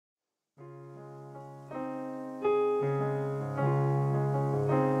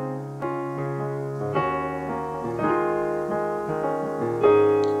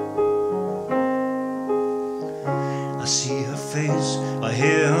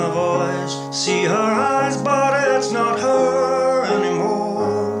her voice, see her eyes, but it's not her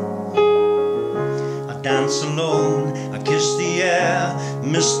anymore. I dance alone, I kiss the air,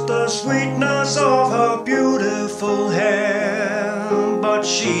 miss the sweetness of her beautiful hair, but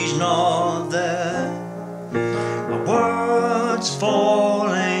she's not there. My words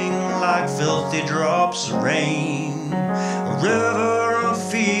falling like filthy drops of rain, a river of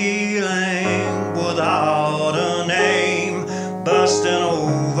feeling without a name, bursting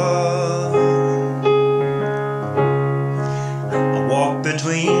over. I walk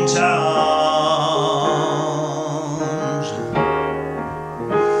between towns,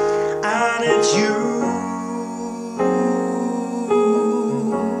 and it's you,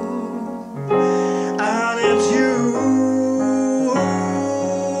 and it's you,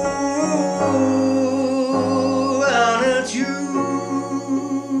 and it's you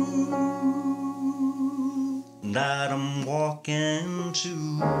that I'm walking to.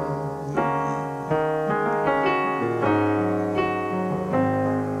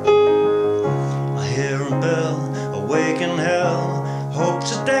 I hear a bell, awake in hell, hope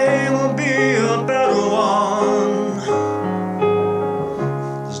today will be a better one.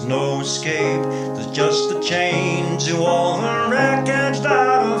 There's no escape, there's just a chain to all the wreckage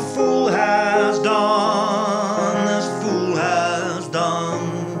that a fool has done. This fool has done.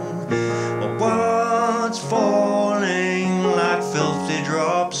 My words falling like filthy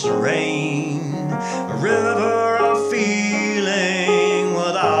drops of rain, a river